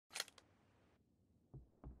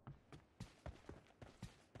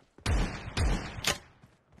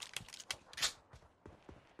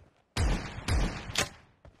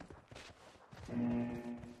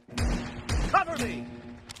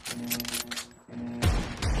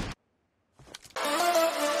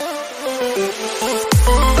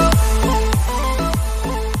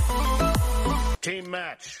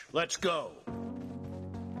Let's go.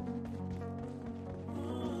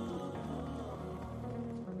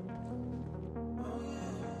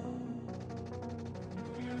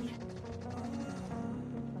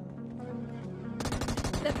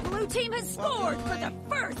 The blue team has scored for the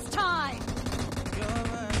first time!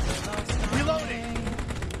 Reloading!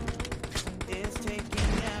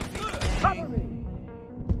 Cover me!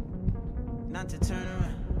 Not to turn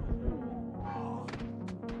around.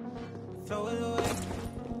 Throw it away.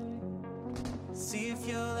 See if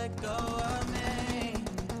you'll let go of me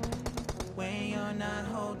when you're not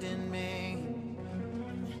holding me.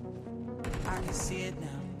 I can see it now.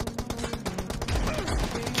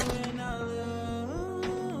 You and I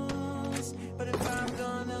lose, but if I'm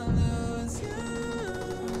gonna lose you,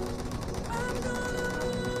 I'm gonna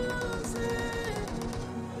lose it.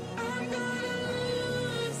 I'm gonna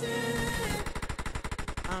lose it.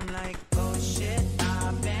 I'm like, oh shit,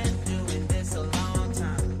 I've been doing this a long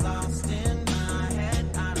time. Lost in my head,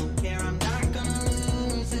 I don't care, I'm not gonna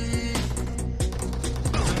lose it.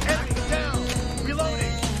 Enemy down!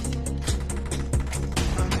 Reloading!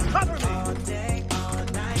 Cover me! All day, all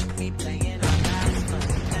night, we playing our last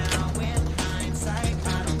fight. Now in hindsight, I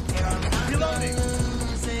don't care, I'm not Reloading! gonna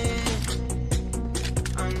lose it.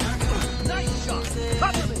 I'm not gonna Nice shot! lose it.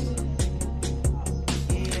 Cover me!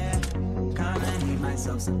 Yeah, kinda hate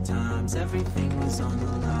myself sometimes. Everything was on the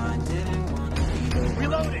line. Didn't wanna be the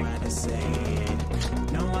Reloading. one to say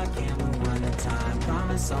it. No, I can't move on the time.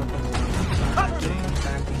 Promise I'll put on the Cover me.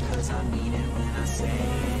 back because I mean it when I say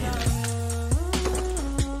it.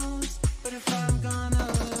 But if I'm gonna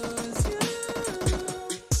lose you,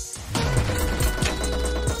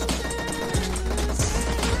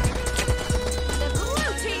 The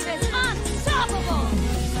blue team is unstoppable!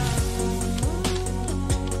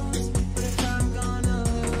 but if I'm gonna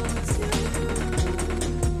lose you,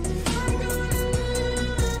 I'm gonna lose it.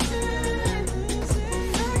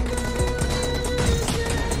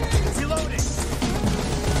 Reloading!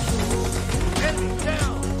 Enemy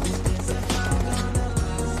down!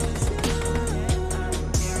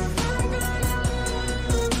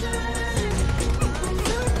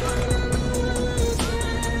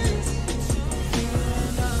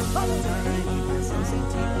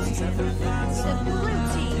 The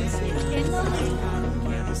blue team is in the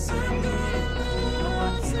lead.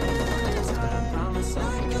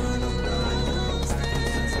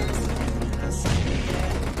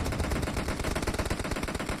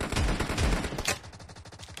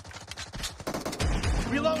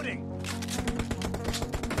 Reloading!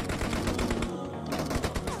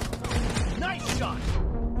 Nice shot!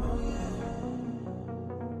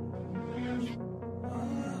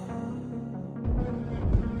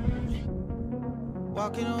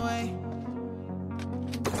 Walking away,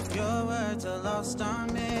 your words are lost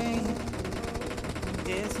on me.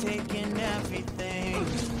 It's taking everything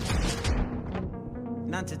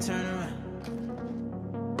not to turn around.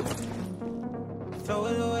 Throw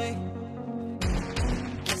it away.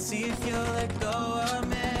 See if you'll let go of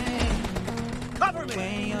me Cover me!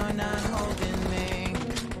 when you're not holding me.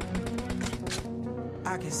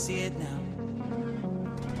 I can see it now.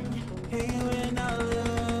 Hey, you and I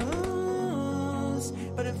lose,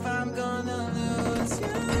 but if I'm gonna lose you,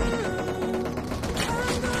 I'm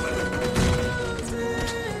gonna lose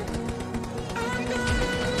it. I'm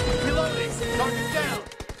gonna Reloading! lose it. Target down!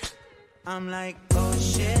 I'm like, oh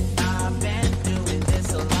shit, I've been doing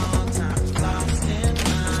this a long time. Lost in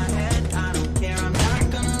my head, I don't care, I'm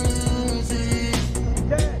not gonna lose it.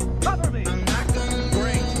 Dead! Cover me! I'm not gonna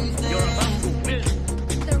Great! lose it. You're about to win!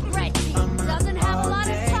 The red team doesn't have a lot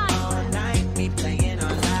of All time. night, we playing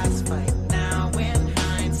our last fight. Now in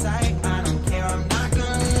hindsight, I don't care, I'm not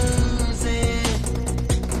gonna lose it.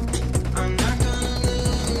 I'm not gonna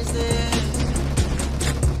lose it.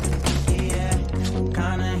 Yeah,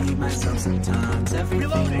 kinda hate myself sometimes. Everything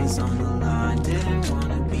Reloading. was on the line. Didn't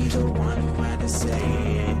wanna be the one who had to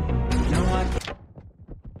say it. No, I can't.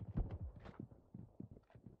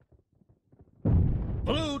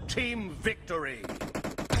 Blue team victory!